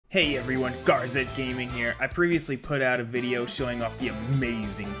Hey everyone, Garzet Gaming here. I previously put out a video showing off the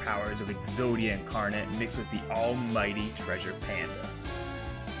amazing powers of Exodia Incarnate mixed with the almighty Treasure Panda.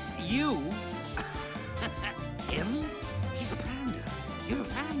 You? Him? He's a panda. You're a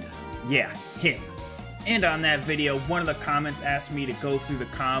panda. Yeah, him. And on that video, one of the comments asked me to go through the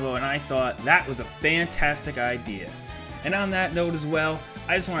combo, and I thought that was a fantastic idea. And on that note as well,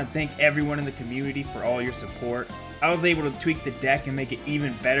 I just want to thank everyone in the community for all your support. I was able to tweak the deck and make it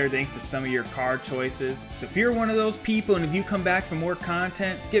even better thanks to some of your card choices. So if you're one of those people and if you come back for more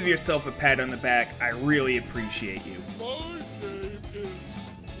content, give yourself a pat on the back. I really appreciate you. My name is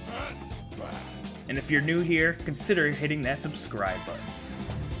Pat. And if you're new here, consider hitting that subscribe button.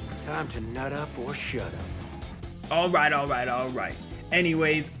 Time to nut up or shut up. Alright.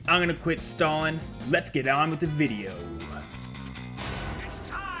 Anyways, I'm gonna quit stalling. Let's get on with the video. It's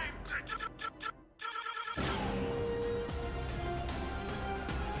time to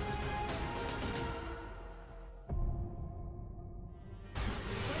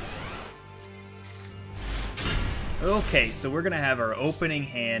Okay, so we're gonna have our opening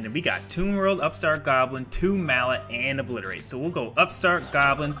hand, and we got Toon World, Upstart Goblin, Toon Mallet, and Obliterate. So we'll go Upstart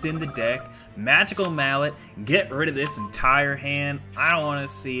Goblin, thin the deck, Magical Mallet, get rid of this entire hand. I don't want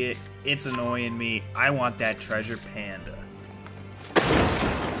to see it. It's annoying me. I want that Treasure Panda.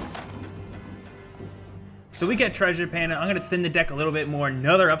 So we get Treasure Panda. I'm going to thin the deck a little bit more.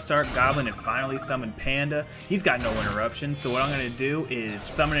 Another Upstart Goblin and finally summon Panda. He's got no interruption, so what I'm going to do is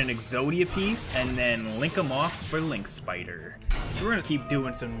summon an Exodia piece and then link him off for Link Spider. So we're going to keep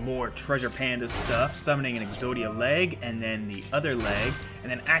doing some more Treasure Panda stuff, summoning an Exodia leg and then the other leg,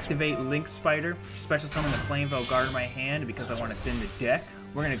 and then activate Link Spider, special summon the Flamvell Guard in my hand because I want to thin the deck.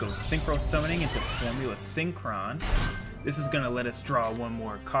 We're going to go Synchro Summoning into Formula Synchron. This is going to let us draw one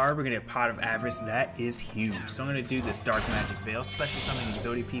more card. We're going to get Pot of Avarice. That is huge. So I'm going to do this Dark Magic Veil, special summon an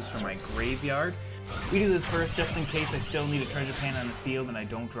Exodia piece from my graveyard. We do this first just in case I still need a Treasure Panda on the field and I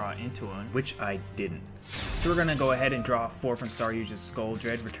don't draw into one, which I didn't. So we're going to go ahead and draw 4 from YUGIOH Skull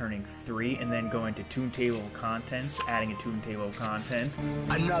Dread, returning 3, and then go into Toon Table of Contents, adding a Toon Table of Contents.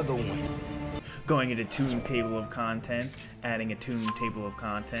 another one. Going into Toon Table of Contents, adding a Toon Table of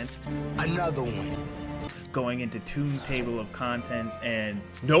Contents. Another one. Going into Toon Table of Contents, and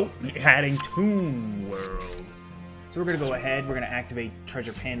nope, adding Toon World. So we're going to go ahead, we're going to activate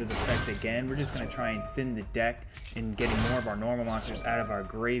Treasure Panda's effect again. We're just going to try and thin the deck and getting more of our normal monsters out of our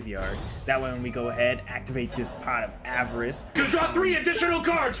graveyard. That way when we go ahead, activate this Pot of Avarice. You draw 3 additional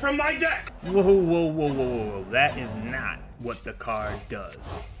cards from my deck! Whoa. That is not what the card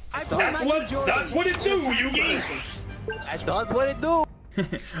does. That's what it do, Yugi! That's what it do!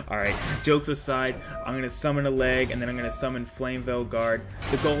 Alright, jokes aside, I'm going to summon a leg, and then I'm going to summon Flamvell Guard.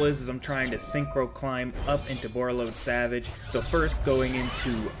 The goal is I'm trying to synchro climb up into Borreload Savage. So first going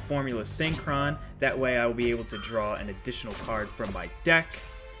into Formula Synchron, that way I will be able to draw an additional card from my deck.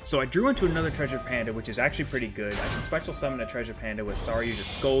 So I drew into another Treasure Panda, which is actually pretty good. I can special summon a Treasure Panda with YUGIOH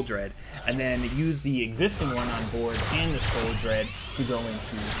Skull Dread, and then use the existing one on board and the Skull Dread to go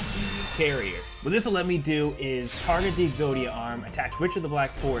into the carrier. What this will let me do is target the Exodia arm, attach Witch of the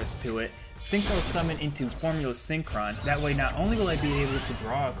Black Forest to it, Synchro Summon into Formula Synchron. That way not only will I be able to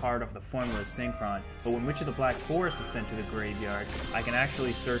draw a card off the Formula Synchron, but when Witch of the Black Forest is sent to the graveyard, I can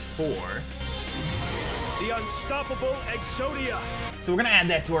actually search for The unstoppable Exodia. So we're going to add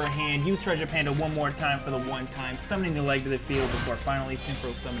that to our hand, use Treasure Panda one more time for the one time, summoning the leg to the field before finally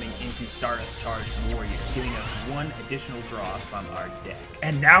Synchro Summoning into Stardust Charged Warrior, giving us 1 additional draw from our deck.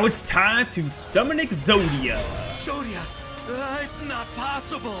 And now it's time to summon Exodia! Exodia! It's not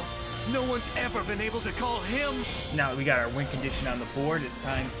possible! No one's ever been able to call him! Now that we got our win condition on the board, it's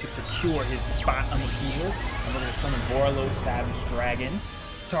time to secure his spot on the field. And we're going to summon Borreload Savage Dragon,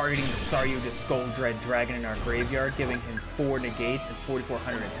 targeting the YUGIOH Skull Dread Dragon in our graveyard, giving him 4 negates and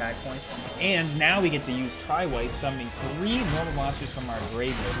 4,400 attack points. And now we get to use Tri-Wight, summoning 3 normal monsters from our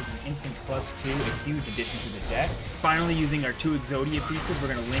graveyard. This is an instant +2, a huge addition to the deck. Finally, using our 2 Exodia pieces,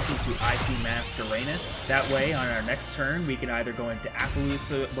 we're going to link into IP Masquerena. That way, on our next turn, we can either go into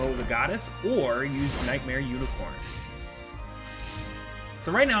Appaloosa Bow the Goddess or use Nightmare Unicorn.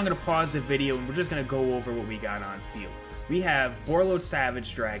 So right now I'm going to pause the video and we're just going to go over what we got on field. We have Borreload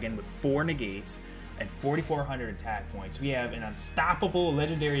Savage Dragon with 4 negates and 4,400 attack points. We have an unstoppable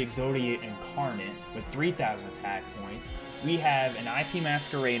legendary Exodia Incarnate with 3,000 attack points. We have an IP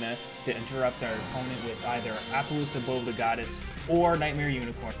Masquerena to interrupt our opponent with either Appaloosa Bow of the Goddess or Nightmare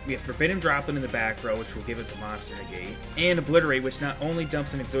Unicorn. We have Forbidden Droplet in the back row, which will give us a monster negate. And Obliterate, which not only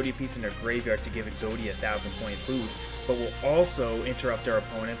dumps an Exodia piece in their graveyard to give Exodia a 1,000-point boost, but will also interrupt our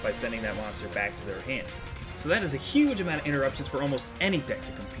opponent by sending that monster back to their hand. So that is a huge amount of interruptions for almost any deck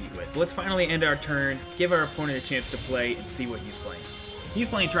to compete with. Let's finally end our turn, give our opponent a chance to play, and see what he's playing. He's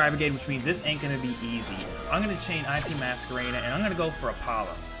playing Tri-Brigade, which means this ain't going to be easy. I'm going to chain IP Masquerena, and I'm going to go for Apollo.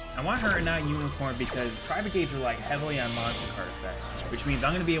 I want her and not Unicorn because Tri-Brigades rely heavily on monster card effects, which means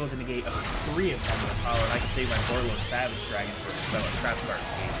I'm going to be able to negate up to 3 of them with Apollo, and I can save my Borreload Savage Dragon for a spell of Trap Card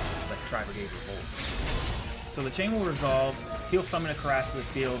negate, like Tri-Brigade Revolt. So the chain will resolve, he'll summon a Karasa to the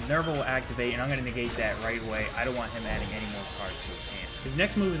field, Nerval will activate, and I'm going to negate that right away. I don't want him adding any more cards to his hand. His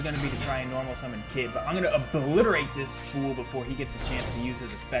next move is going to be to try and normal summon Kid, but I'm going to obliterate this fool before he gets a chance to use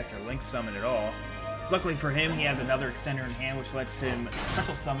his effect or link summon at all. Luckily for him, he has another extender in hand, which lets him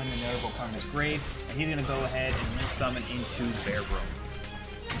special summon the Nerval from his grave, and he's going to go ahead and link summon into Bearbrum.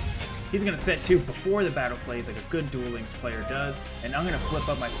 He's going to set 2 before the battle phase like a good Duel Links player does, and I'm going to flip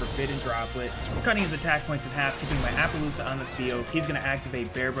up my Forbidden Droplet, cutting his attack points in half, keeping my Appaloosa on the field. He's going to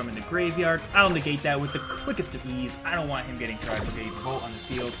activate Bearbrum in the graveyard. I'll negate that with the quickest of ease. I don't want him getting Tri-Brigade Revolt on the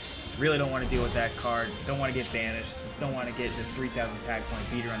field. Really don't want to deal with that card. Don't want to get banished. Don't want to get this 3,000 attack point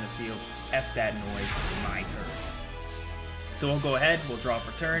beater on the field. F that noise. My turn. So we'll go ahead, we'll draw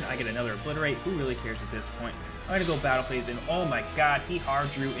for turn, I get another Obliterate, who really cares at this point? I'm gonna go Battle Phase, and oh my god, he hard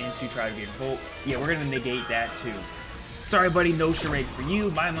drew into Tri-Brigade Revolt. Yeah, we're gonna negate that too. Sorry buddy, no charade for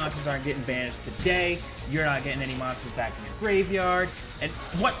you, my monsters aren't getting banished today, you're not getting any monsters back in your graveyard, and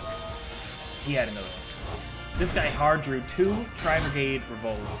what? He had another one. This guy hard drew 2 Tri-Brigade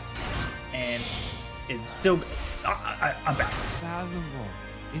Revolts, and is still, I'm back. Fathomable.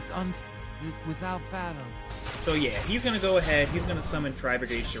 It's without fathom. So yeah, he's going to go ahead, he's going to summon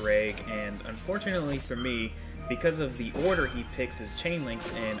Tri-Brigade Shirag, and unfortunately for me, because of the order he picks his chain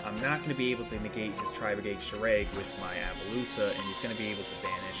links in, I'm not going to be able to negate his Tri-Brigade Shirag with my Appaloosa, and he's going to be able to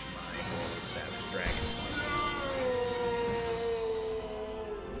banish my Borreload Savage Dragon.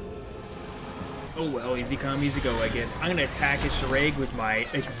 Oh well, easy come, easy go, I guess. I'm going to attack his Shirag with my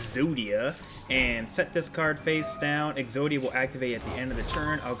Exodia, and set this card face down. Exodia will activate at the end of the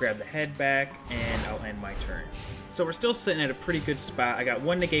turn. I'll grab the head back, and I'll end my turn. So we're still sitting at a pretty good spot. I got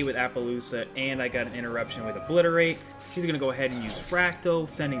 1 negate with Appaloosa, and I got an interruption with Obliterate. He's going to go ahead and use Fractal,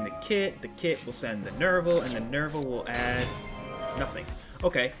 sending the Kit. The Kit will send the Nerval, and the Nerval will add nothing.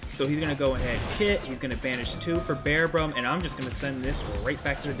 Okay, so he's going to go ahead, Kit, he's going to banish 2 for Bearbrum, and I'm just going to send this right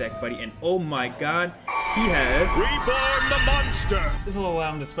back to the deck, buddy, and oh my god, he has Reborn the monster! This will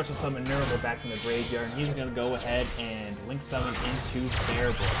allow him to special summon Nerval back from the graveyard, and he's going to go ahead and link summon into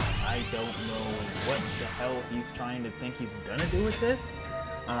Bearbrum. I don't know what the hell he's trying to think he's going to do with this.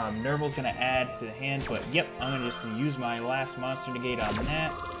 Nerval's going to add to the hand, but yep, I'm going to just use my last monster negate on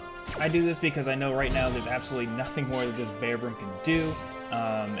that. I do this because I know right now there's absolutely nothing more that this Bearbrum can do.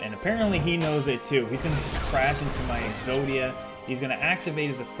 And apparently he knows it too. He's going to just crash into my Exodia. He's going to activate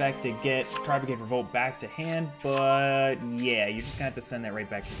his effect to get Tri-Brigade Revolt back to hand, but yeah, you're just going to have to send that right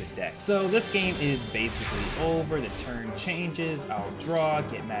back to the deck. So this game is basically over. The turn changes. I'll draw,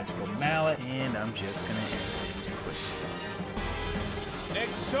 get Magical Mallet, and I'm just going to end things quick.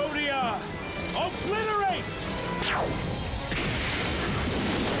 Exodia! Obliterate!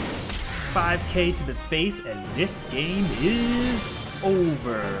 5k to the face, and this game is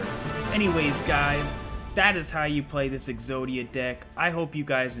over. Anyways, guys, that is how you play this Exodia deck. I hope you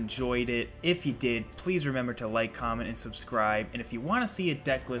guys enjoyed it. If you did, please remember to like, comment, and subscribe. And if you want to see a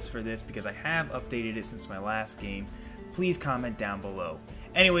deck list for this, because I have updated it since my last game, please comment down below.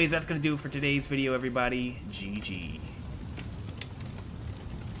 Anyways, that's going to do it for today's video, everybody. GG.